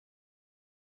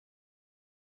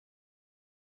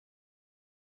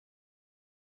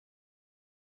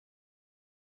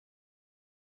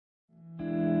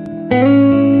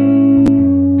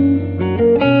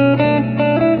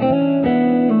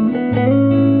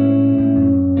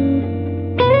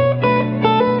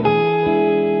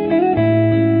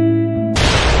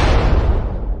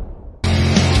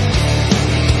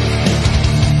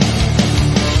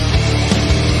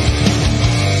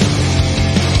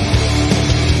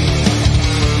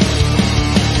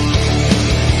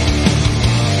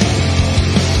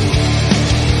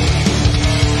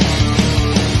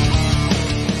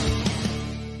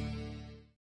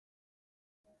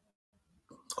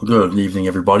Good evening,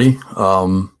 everybody.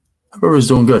 Hope everybody's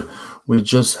doing good. We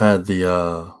just had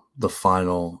the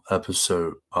final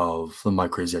episode of the My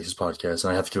Crazy Exes podcast,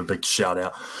 and I have to give a big shout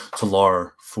out to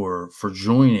Laura for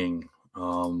joining.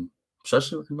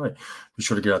 Especially looking tonight. Be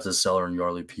sure to get out to the Cellar in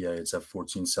Yardley, PA. It's at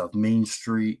 14 South Main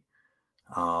Street.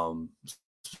 Um,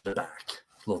 Back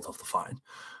a little tough to find,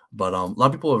 but a lot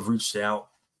of people have reached out,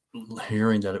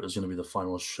 hearing that it was going to be the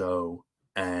final show,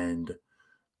 and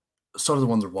started to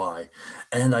wonder why.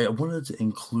 And I wanted to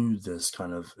include this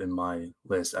kind of in my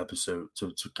last episode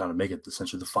to kind of make it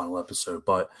essentially the final episode,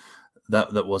 but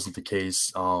that wasn't the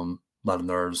case. A lot of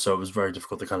nerves, so it was very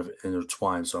difficult to kind of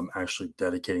intertwine. So I'm actually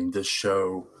dedicating this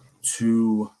show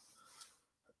to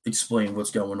explain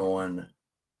what's going on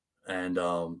and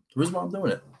the reason why I'm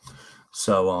doing it.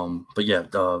 So, but yeah,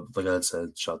 like I had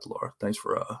said, shout out to Laura. Thanks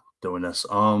for doing this.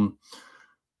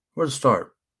 Where to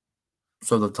start?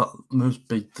 So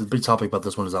the big topic about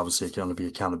this one is obviously going to be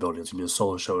accountability. It's going to be a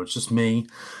solo show. It's just me,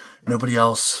 nobody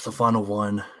else. The final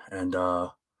one, and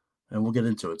we'll get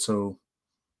into it. So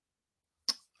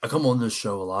I come on this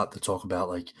show a lot to talk about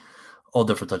like all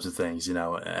different types of things,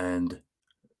 and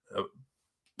uh,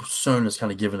 soon is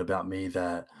kind of given about me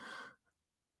that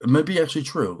it might be actually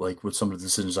true. Like with some of the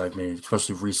decisions I've made,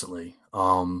 especially recently.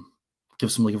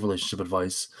 Give some like relationship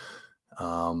advice.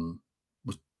 Um,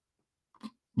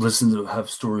 Listen to have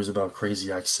stories about crazy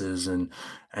exes and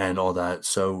all that.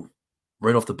 So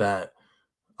right off the bat,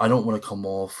 I don't want to come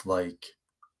off like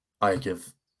I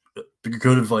give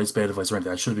good advice, bad advice, or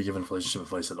anything. I shouldn't be giving relationship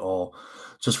advice at all,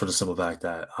 just for the simple fact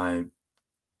that I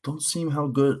don't seem how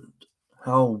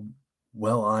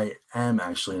well I am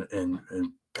actually in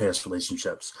past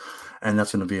relationships, and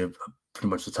that's going to be pretty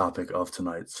much the topic of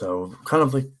tonight. So kind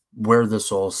of like where this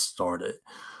all started.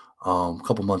 A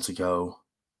couple months ago,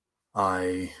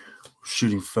 I was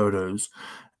shooting photos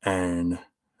and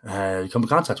had come in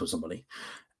contact with somebody.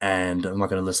 And I'm not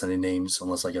going to list any names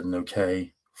unless I get an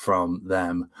okay from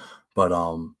them. But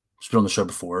she's been on the show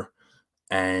before,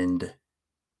 and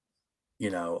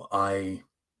I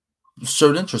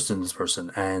showed interest in this person,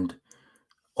 and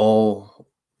all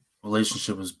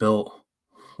relationship was built.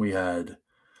 We had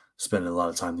spent a lot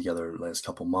of time together the last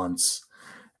couple months,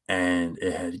 and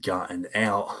it had gotten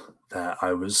out that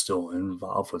I was still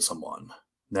involved with someone.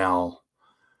 Now,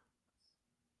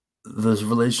 the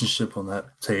relationship on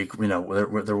that take,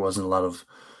 where there wasn't a lot of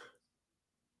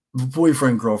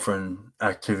boyfriend girlfriend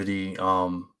activity,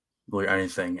 or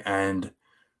anything, and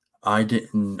I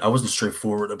wasn't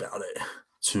straightforward about it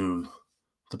to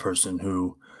the person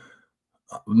who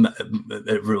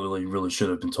it really should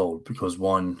have been told, because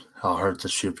one, how hurt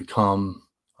that she had become,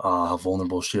 how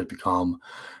vulnerable she had become,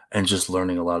 and just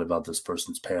learning a lot about this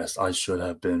person's past. I should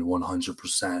have been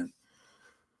 100%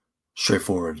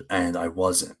 straightforward, and I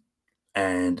wasn't.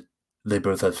 And they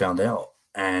both had found out,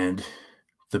 and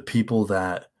the people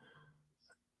that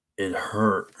it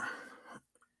hurt,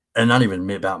 and not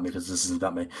even about me, because this isn't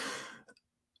about me,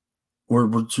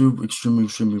 were two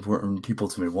extremely important people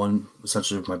to me. One,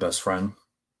 essentially, my best friend,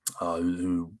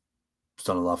 who's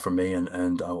done a lot for me,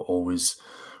 and I'll always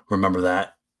remember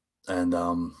that. And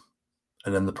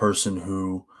and then the person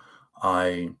who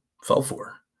I fell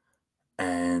for,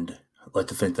 and I'd like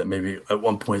to think that maybe at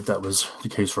one point that was the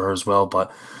case for her as well,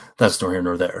 but that's nor here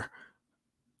nor there.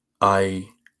 I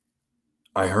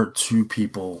I hurt two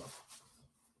people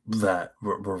that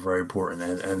were very important,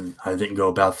 and I didn't go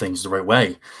about things the right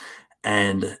way.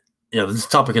 And this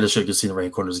topic of the show, you can see in the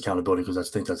right corner, is accountability, because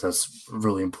I think that's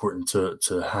really important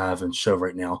to have and show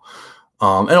right now,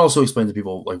 and also explain to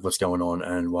people like what's going on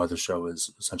and why the show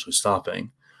is essentially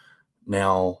stopping.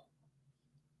 Now,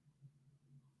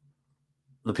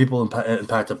 the people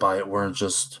impacted by it weren't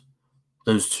just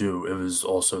those two; it was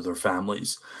also their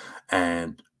families.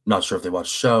 And not sure if they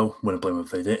watched the show. Wouldn't blame them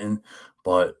if they didn't,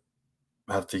 but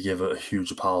I have to give a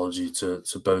huge apology to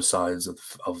both sides of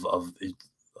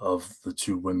the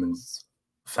two women's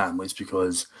families,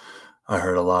 because I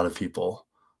hurt a lot of people,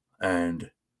 and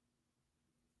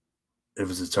it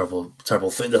was a terrible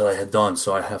thing that I had done.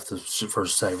 So I have to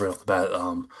first say right off the bat,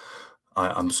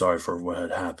 I'm sorry for what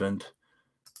had happened,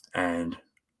 and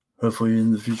hopefully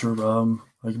in the future,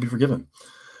 I can be forgiven.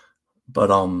 But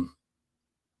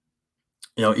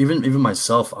even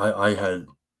myself, I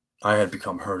had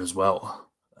become hurt as well,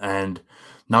 and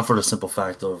not for the simple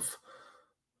fact of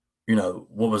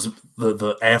what was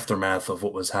the aftermath of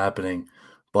what was happening,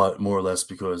 but more or less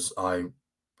because I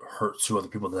hurt two other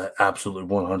people that absolutely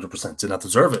 100% did not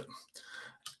deserve it.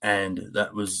 And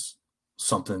that was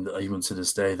something that even to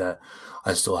this day that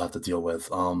I still have to deal with.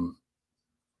 It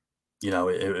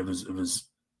was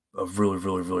a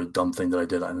really dumb thing that I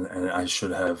did, and I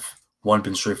should have one,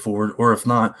 been straightforward, or if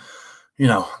not,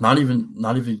 not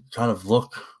even kind of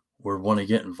look or want to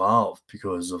get involved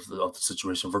because of the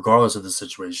situation. Regardless of the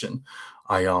situation,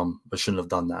 I shouldn't have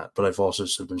done that. But I've also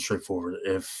should have been straightforward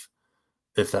if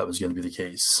that was going to be the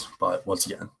case. But once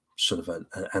again, should have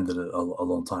ended it a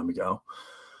long time ago.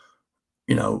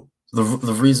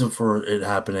 The reason for it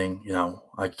happening,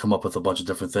 I come up with a bunch of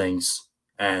different things,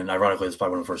 and ironically, it's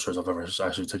probably one of the first shows I've ever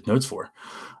actually took notes for.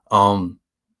 Um,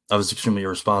 I was extremely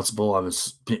irresponsible. I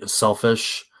was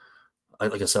selfish.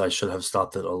 Like I said, I should have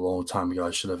stopped it a long time ago.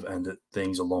 I should have ended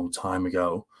things a long time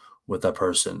ago with that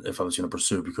person if I was going to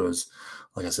pursue, because,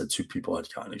 like I said, two people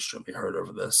had gotten extremely hurt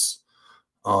over this.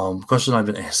 Question I've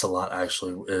been asked a lot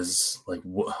actually is like,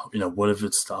 what if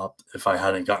it stopped if I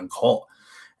hadn't gotten caught?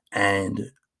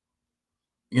 And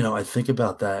I think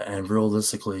about that, and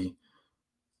realistically,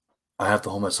 I have to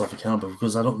hold myself accountable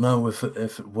because I don't know if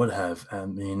it would have. I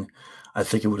mean, I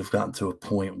think it would have gotten to a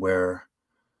point where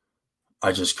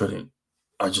I just couldn't,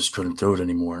 I just couldn't do it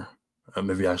anymore.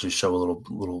 Maybe actually show a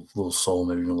little soul,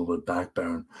 maybe even a little bit of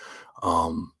backbone,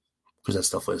 because that's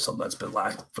definitely something that's been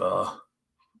lacked a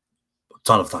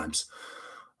ton of times.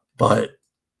 But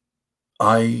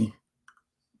I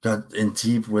got in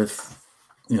deep with,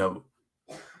 you know,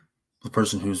 the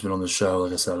person who's been on the show.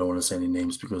 Like I said, I don't want to say any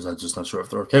names because I'm just not sure if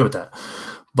they're okay with that.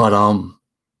 But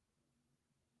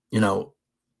you know,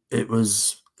 it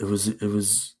was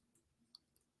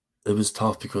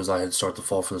tough because I had started to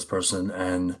fall for this person,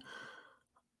 and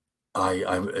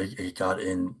it got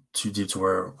in too deep to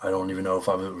where I don't even know if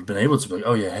I would have been able to be like,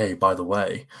 oh yeah, hey, by the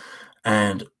way.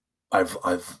 And I've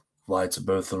lied to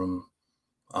both of them.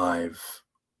 I've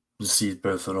deceived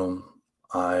both of them.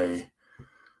 I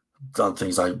done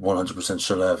things I 100%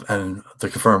 should have. And to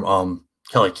confirm,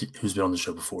 Kelly, who's been on the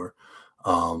show before,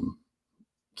 um,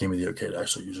 gave me the okay to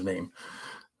actually use her name.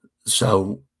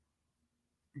 So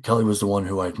Kelly was the one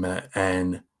who I'd met,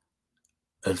 and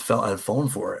I'd fallen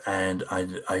for it, and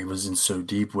I was in so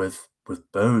deep with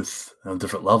both on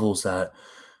different levels that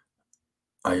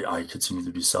I continued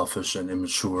to be selfish and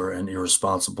immature and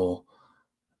irresponsible,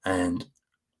 and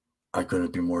I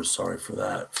couldn't be more sorry for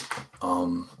that,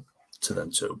 um, to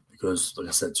them too, because like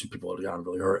I said, two people had gotten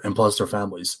really hurt, and plus their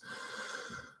families.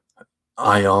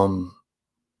 I um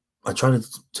I try to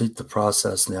take the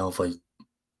process now of like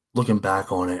looking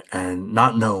back on it and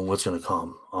not knowing what's gonna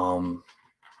come.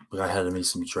 Like I had to make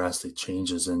some drastic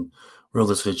changes, and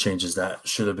realistically changes that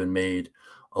should have been made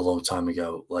a long time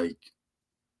ago. Like,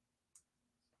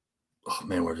 oh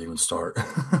man, where to even start?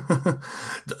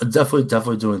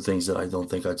 Definitely doing things that I don't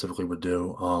think I typically would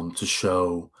do, to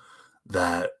show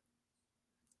that,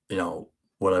 you know,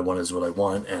 what I want is what I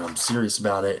want, and I'm serious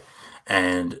about it,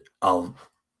 and I'll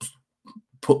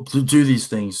do these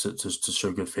things to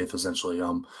show good faith. Essentially,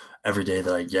 every day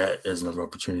that I get is another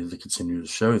opportunity to continue to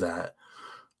show that.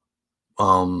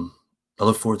 Um, I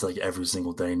look forward to like every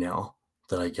single day now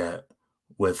that I get,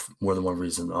 with more than one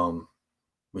reason.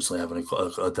 Recently having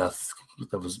a death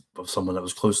that was of someone that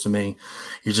was close to me.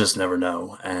 You just never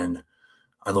know, and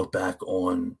I look back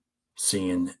on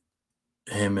seeing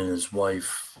him and his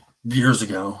wife years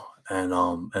ago, and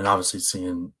obviously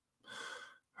seeing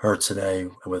her today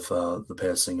with the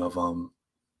passing of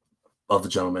the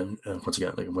gentleman. And once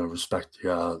again, like, I'm going to respect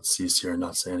the deceased here and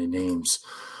not say any names,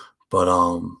 but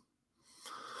a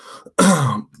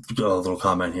little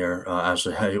comment here,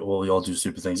 Ashley. Hey, well, we all do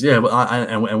stupid things, yeah, but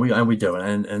and we do it,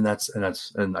 and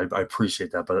I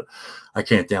appreciate that, but I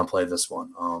can't downplay this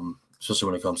one, especially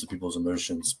when it comes to people's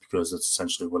emotions, because that's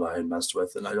essentially what I had messed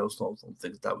with, and I don't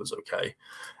think that was okay.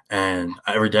 And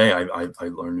every day I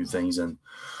learn new things, and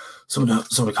some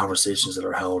of the conversations that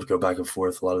are held go back and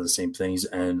forth, a lot of the same things,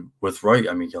 and with Wright,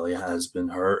 I mean, Kelly has been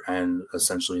hurt, and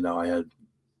essentially now I had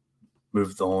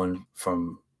moved on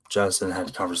from Jess and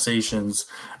had conversations.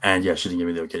 And yeah, she didn't give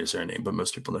me the okay to say her name, but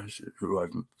most people know who I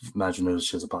imagine knows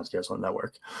she has a podcast on the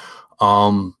network.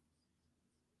 Um,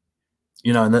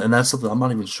 and that's something I'm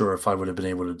not even sure if I would have been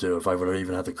able to do, if I would have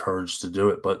even had the courage to do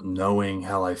it. But knowing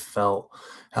how I felt,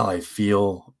 how I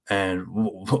feel, and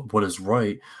what is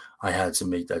right, I had to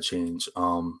make that change.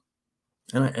 And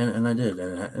I did,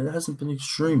 and it hasn't been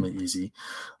extremely easy,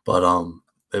 but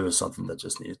it was something that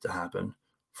just needed to happen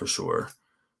for sure.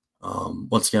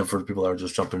 Once again, for the people that are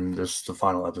just jumping, this is the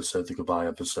final episode, the goodbye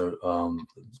episode.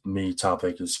 Me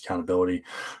topic is accountability,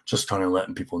 just kind of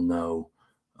letting people know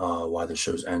why the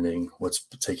show's ending, what's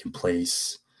taking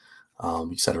place,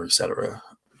 et cetera, et cetera.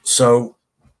 So,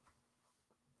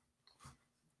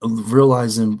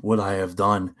 realizing what I have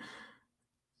done,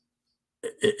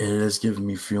 it has given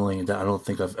me feeling that I don't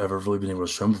think I've ever really been able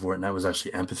to show before, and that was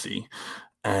actually empathy,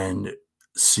 and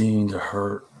seeing the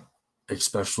hurt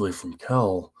especially from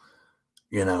Kel,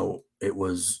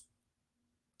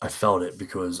 I felt it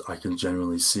because I can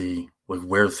genuinely see like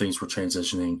where things were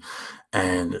transitioning,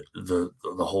 and the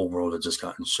whole world had just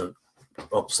gotten shook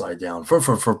upside down for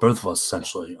both of us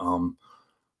essentially.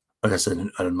 Like I said,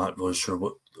 I'm not really sure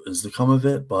what is to come of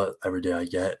it, but every day I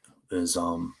get is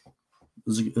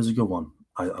is a good one.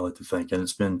 I like to think, and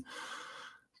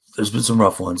there's been some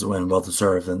rough ones and well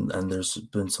deserved, and there's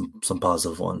been some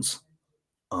positive ones.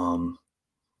 Um,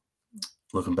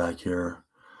 Looking back here,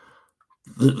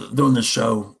 doing this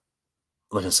show,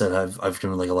 like I said, I've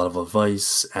given like a lot of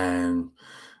advice and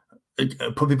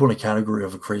put people in a category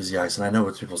of a crazy ex. And I know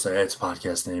what people say, hey, it's a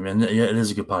podcast name, and yeah, it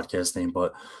is a good podcast name,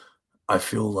 but I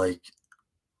feel like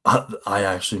I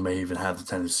actually may even have the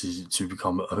tendency to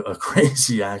become a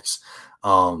crazy ex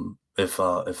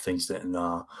if things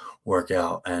didn't work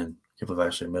out, and people have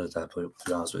actually admitted that. To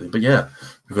be honest with you, but yeah,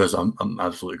 because I'm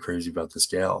absolutely crazy about this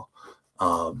gal.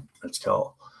 It's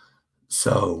Kel.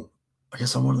 So I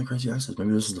guess I'm one of the crazy exes.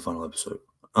 Maybe this is the final episode.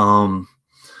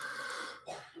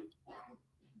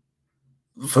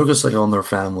 Focus like on their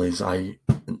families. I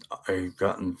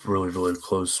gotten really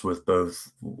close with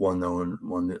both. One knowing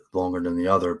one longer than the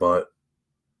other, but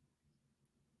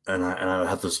I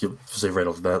have to say right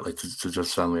off the bat, like to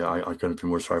just family, I couldn't be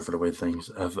more sorry for the way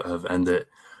things have ended,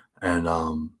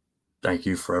 and thank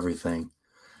you for everything.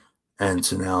 And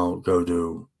to now go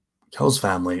to Kel's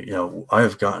family, I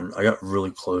got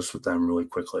really close with them really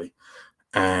quickly,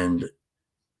 and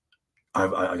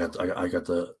I got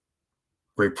the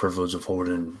great privilege of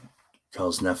holding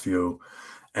Kel's nephew,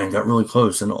 and got really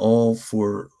close, and all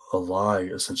for a lie,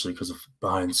 essentially, because of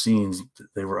behind the scenes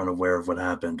they were unaware of what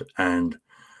happened, and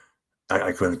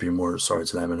I couldn't be more sorry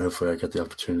to them, and hopefully I get the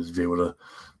opportunity to be able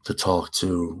to talk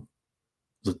to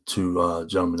the two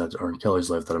gentlemen that are in Kelly's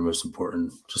life that are most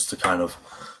important, just to kind of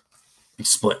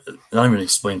explain, not even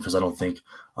explain, because I don't think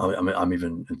I'm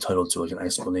even entitled to like an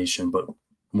explanation, but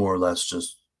more or less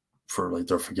just for like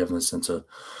their forgiveness and to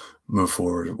move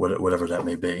forward, whatever that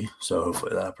may be. So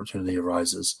hopefully that opportunity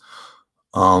arises.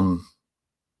 The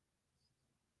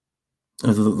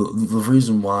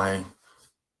reason why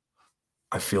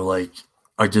I feel like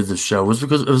I did this show was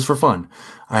because it was for fun.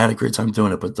 I had a great time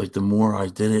doing it, but like the more I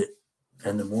did it,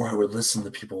 and the more I would listen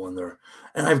to people in there,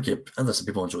 and listen,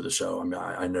 people enjoy the show. I mean,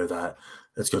 I know that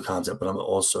it's good content, but I'm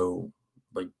also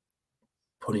like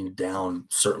putting down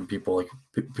certain people. Like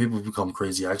people become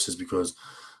crazy exes because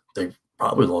they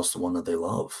probably lost the one that they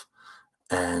love,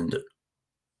 and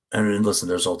listen,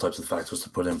 there's all types of factors to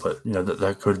put in, but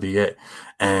that could be it.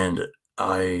 And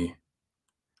I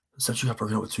essentially got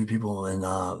broken up with two people in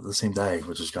the same day,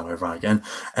 which is kind of ironic. And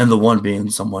the one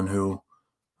being someone who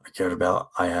I cared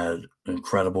about, I had an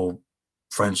incredible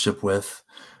friendship with,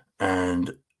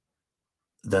 and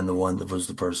then the one that was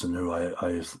the person who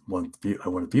I want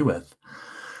to be with.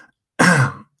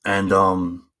 And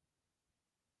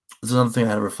there's another thing I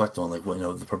had to reflect on, like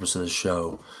the purpose of the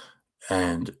show,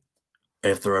 and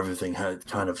after everything had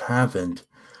kind of happened,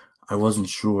 I wasn't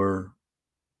sure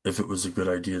if it was a good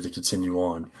idea to continue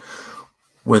on,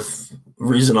 with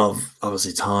reason of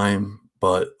obviously time,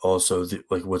 but also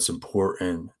like what's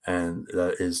important, and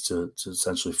that is to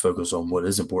essentially focus on what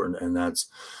is important, and that's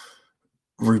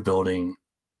rebuilding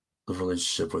the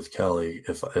relationship with Kelly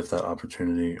if that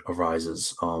opportunity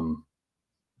arises.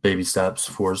 Baby steps,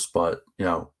 of course, but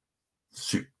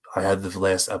shoot, I had the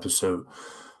last episode,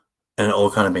 and it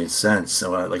all kind of made sense. So,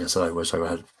 like I said, I wish I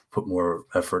had put more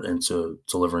effort into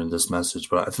delivering this message,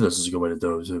 but I think this is a good way to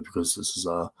do it too, because this is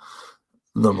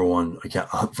number one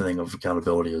thing of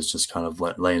accountability is just kind of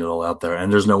laying it all out there,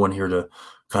 and there's no one here to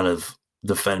kind of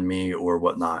defend me or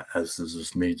whatnot, as this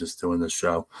is me just doing this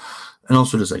show, and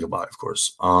also to say goodbye, of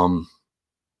course.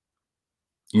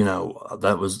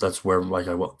 That's where like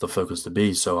I want the focus to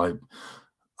be, so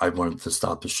I wanted to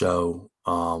stop the show.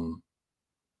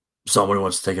 Someone who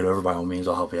wants to take it over, by all means,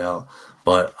 I'll help you out,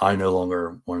 but I no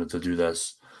longer wanted to do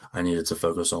this. I needed to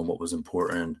focus on what was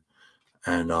important.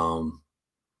 And little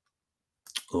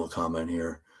comment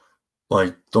here,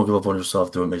 like, don't give up on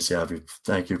yourself, do what makes you happy.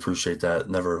 Thank you, appreciate that.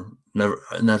 Never,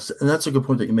 and that's a good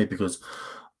point that you made, because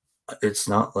it's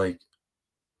not like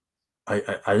I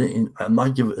didn't I'm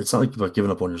not giving it's not like about giving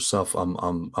up on yourself.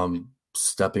 I'm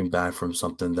stepping back from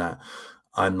something that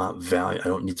I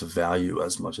don't need to value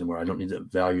as much anymore. I don't need to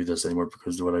value this anymore,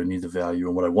 because what I need to value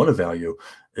and what I want to value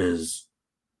is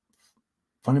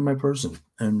finding my person.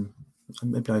 And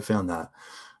maybe I found that.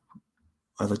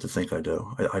 I'd like to think I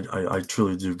do. I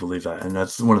truly do believe that. And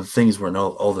that's one of the things when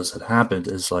all this had happened,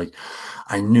 is like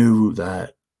I knew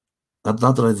that, not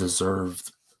that I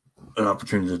deserved an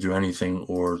opportunity to do anything,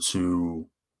 or to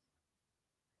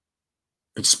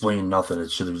explain nothing.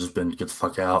 It should have just been get the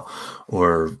fuck out,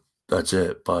 or that's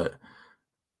it. But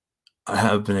I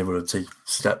have been able to take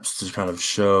steps to kind of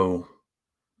show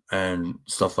and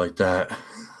stuff like that.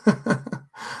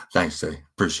 Thanks, Day.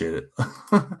 Appreciate it.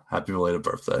 Happy belated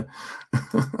birthday.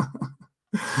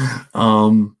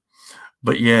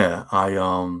 But yeah, I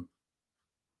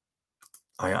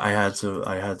had to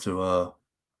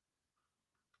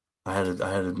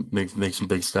make some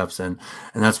big steps, and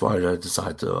that's why I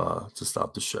decided to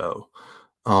stop the show.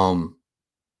 To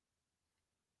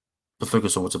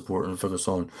focus on what's important, focus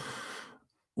on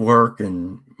work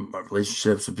and my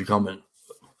relationships and becoming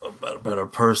a better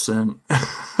person.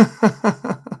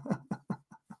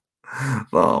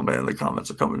 Oh man, the comments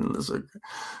are coming in this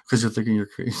because you're thinking you're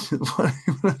crazy.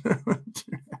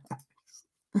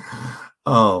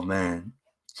 Oh man,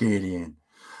 Gideon.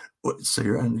 So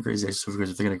you're on the crazy ex because you're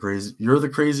thinking of crazy. You're the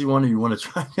crazy one, or you want to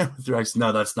try again with your ex?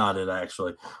 No, that's not it.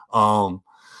 Actually, I,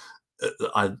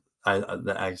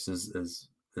 the ex is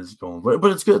going,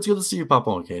 but it's good. It's good to see you pop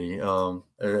on, Katie.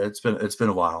 It's been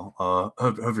a while.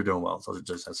 Hope you're doing well. So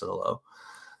just I said hello.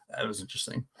 That was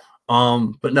interesting.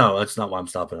 But no, that's not why I'm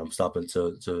stopping. I'm stopping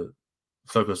to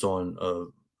focus on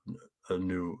a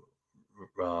new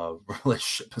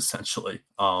relationship, essentially.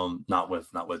 Not with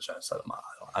Jess.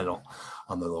 I'm no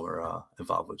longer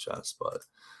involved with Jess. But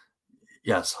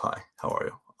yes, hi. How are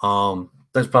you?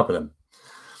 Thanks for popping in.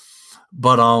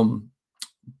 But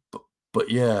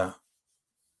yeah,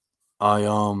 I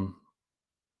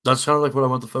that's kind of like what I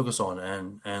want to focus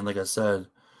on, and like I said,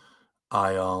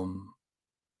 I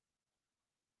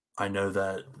I know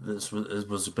that it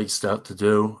was a big step to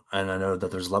do, and I know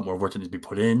that there's a lot more work that needs to be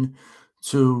put in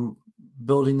to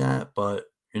building that.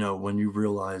 But when you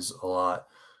realize a lot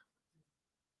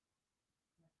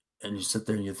and you sit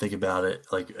there and you think about it,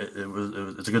 like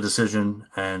it's a good decision,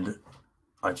 and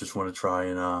I just want to try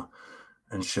and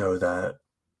show that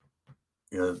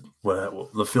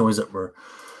what the feelings that were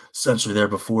essentially there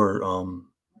before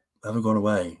haven't gone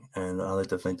away, and I like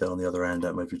to think that on the other end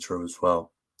that might be true as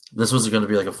well. This wasn't going to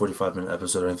be like a 45-minute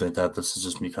episode or anything like that. This is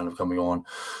just me kind of coming on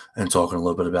and talking a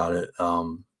little bit about it.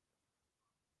 The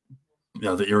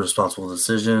irresponsible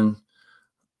decision.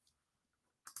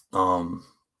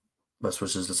 Best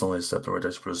wishes. It's only a step toward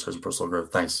exercise and personal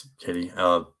growth. Thanks, Katie.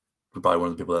 You're probably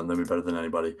one of the people that know me better than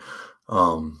anybody.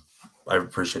 I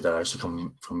appreciate that actually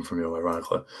coming from you,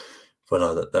 ironically.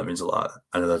 But that means a lot.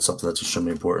 I know that's something that's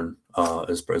extremely important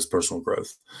is personal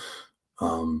growth.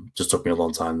 Just took me a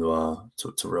long time to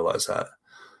realize that.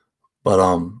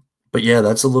 But yeah,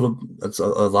 that's a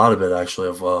lot of it actually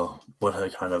of what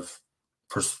had kind of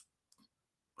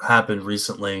happened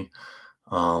recently.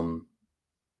 I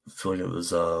feel like it was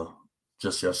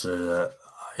just yesterday that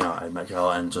I met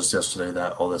Cal, and just yesterday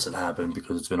that all this had happened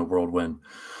because it's been a whirlwind.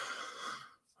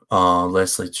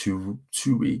 Last like two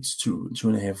weeks,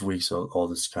 2.5 weeks, all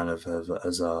this kind of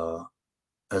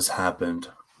has happened.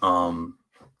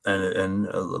 And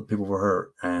people were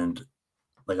hurt, and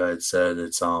like I had said,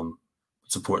 it's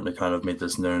important to kind of make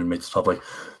this known and make this public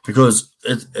because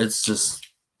it's just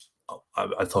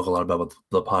I talk a lot about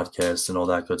the podcast and all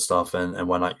that good stuff, and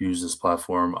why not use this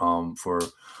platform for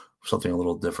something a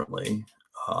little differently,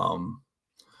 and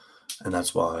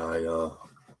that's why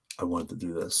I wanted to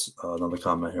do this. Another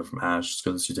comment here from Ash. It's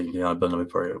good to see you taking the but I'm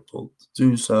very able to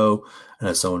do so. And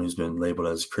as someone who's been labeled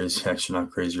as crazy, actually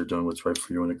not crazy, you're doing what's right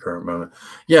for you in the current moment.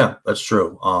 Yeah, that's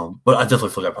true. But I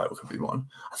definitely feel like I probably could be one.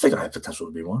 I think I have potential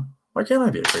to be one. Why can't I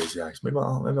be a crazy ex? Maybe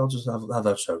I'll just have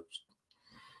that show.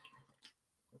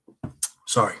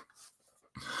 Sorry.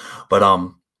 But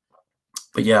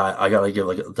yeah, I gotta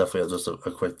give definitely just a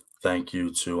quick thank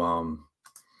you to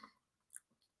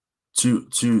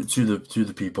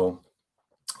the people.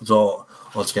 So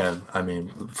once again, I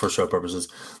mean, for show purposes,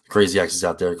 crazy exes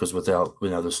out there, because without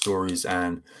the stories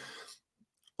and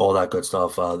all that good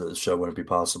stuff, the show wouldn't be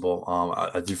possible.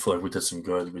 I do feel like we did some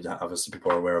good. We obviously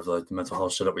people are aware of the mental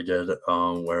health shit that we did,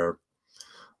 where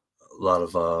a lot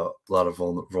of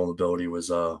vulnerability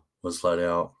was let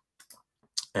out,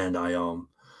 and I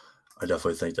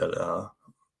definitely think that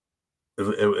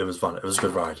it was fun. It was a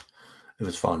good ride. It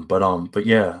was fun, but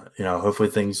yeah, hopefully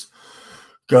things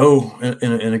go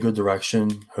in a good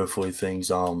direction. Hopefully things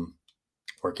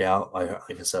work out.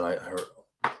 Like I said, I heard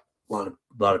a lot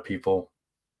of people,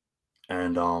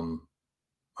 and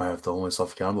I have to hold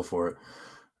myself accountable for it.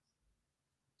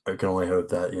 I can only hope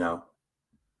that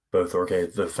both are okay,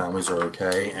 the families are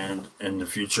okay, and in the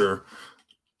future,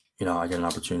 I get an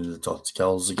opportunity to talk to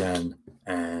Kells again,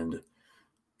 and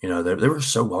they were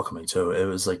so welcoming too. It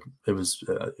was like it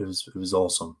was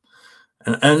awesome,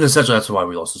 and essentially that's why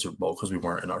we lost the Super Bowl, because we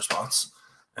weren't in our spots.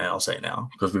 And I'll say it now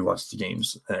because we watched the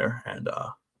games there, and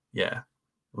yeah,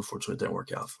 unfortunately, it didn't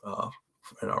work out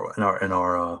in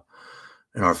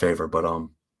our favor. But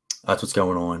that's what's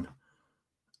going on.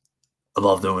 I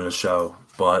love doing the show,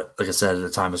 but like I said, the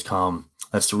time has come.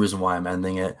 That's the reason why I'm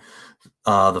ending it.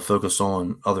 The focus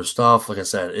on other stuff, like I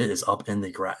said, it is up in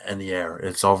the air.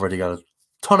 It's already got a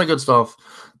ton of good stuff,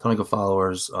 ton of good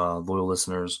followers, loyal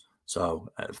listeners. So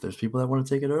if there's people that want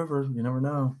to take it over, you never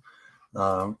know.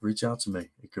 Reach out to me.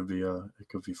 It could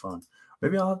be fun.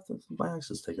 Maybe I'll have my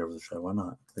exes take over the show. Why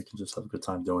not? They can just have a good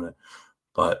time doing it.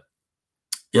 But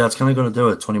yeah, it's kind of going to do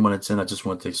it. 20 minutes in, I just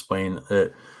want to explain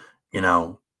it. You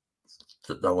know,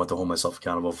 I want to hold myself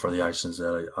accountable for the actions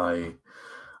that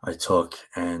I took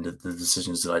and the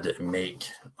decisions that I didn't make.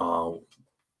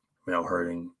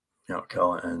 Hurting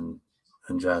Kel and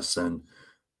Jess, and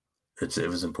it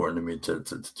was important to me to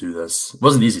do this. It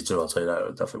wasn't easy too. I'll tell you that.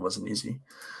 It definitely wasn't easy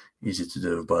to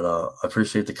do. But I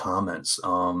appreciate the comments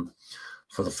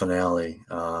for the finale.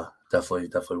 Definitely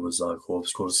was cool. It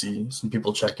was cool to see some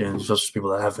people check in, especially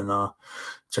people that haven't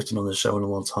checked in on the show in a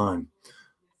long time.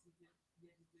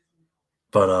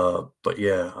 But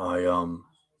yeah, I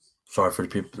sorry for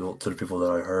the people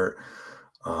that I hurt.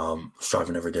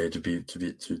 Striving every day to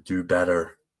do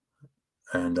better,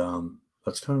 and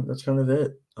that's kind of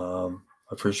it. I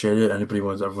appreciate it.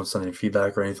 Everyone sending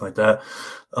feedback or anything like that.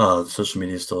 Social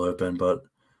media is still open, but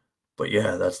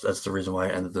yeah, that's the reason why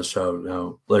I ended the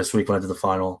show. Last week when I did the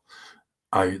final,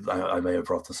 I may have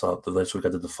brought this up. The last week I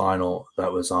did the final,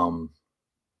 that was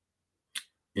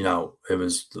it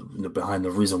was behind the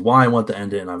reason why I wanted to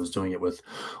end it, and I was doing it with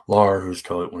Laura, who's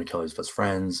one of Kelly's best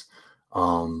friends.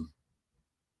 I'll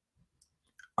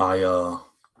dive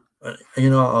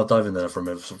into that for a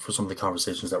minute for some of the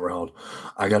conversations that were held.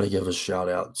 I got to give a shout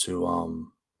out to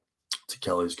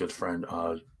Kelly's good friend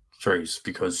Trace,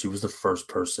 because she was the first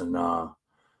person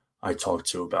I talked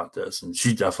to about this, and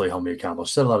she definitely held me accountable.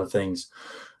 She said a lot of things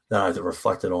that I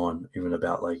reflected on, even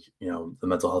about the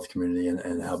mental health community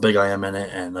and how big I am in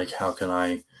it, and how can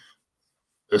I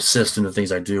assist in the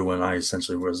things I do when I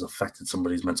essentially was affected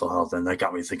somebody's mental health, and that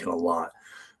got me thinking a lot.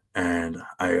 And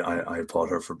I applaud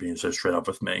her for being so straight up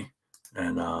with me,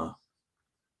 and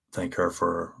thank her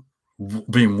for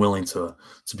being willing to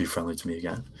be friendly to me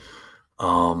again.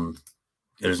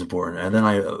 It is important. And then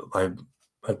I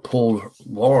pulled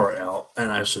Laura out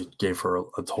and actually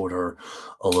told her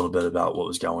a little bit about what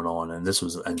was going on. And this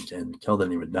was, and Kel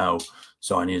didn't even know.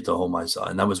 So I needed to hold myself.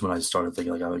 And that was when I started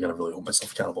thinking, I got to really hold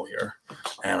myself accountable here.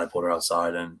 And I pulled her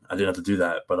outside, and I didn't have to do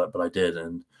that, but I did.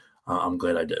 And I'm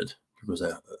glad I did, because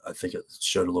I think it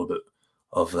showed a little bit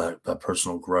of that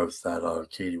personal growth that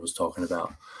Katie was talking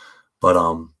about. But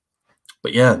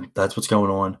yeah, that's what's going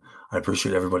on. I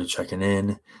appreciate everybody checking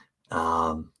in.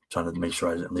 Trying to make sure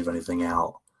I didn't leave anything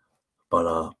out.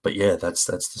 But yeah, that's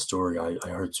the story. I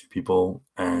heard two people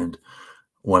and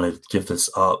want to give this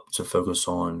up to focus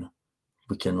on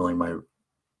rekindling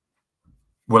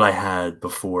what I had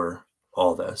before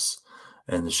all this,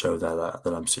 and to show that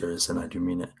I'm serious and I do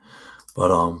mean it.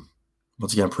 But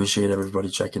once again, appreciate everybody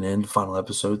checking in. Final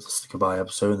episode. This is the goodbye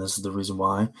episode, and this is the reason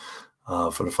why.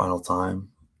 For the final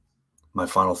time, my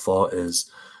final thought is: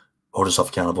 hold yourself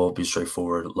accountable, be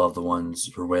straightforward, love the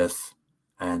ones you're with,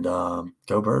 and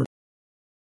go Birds.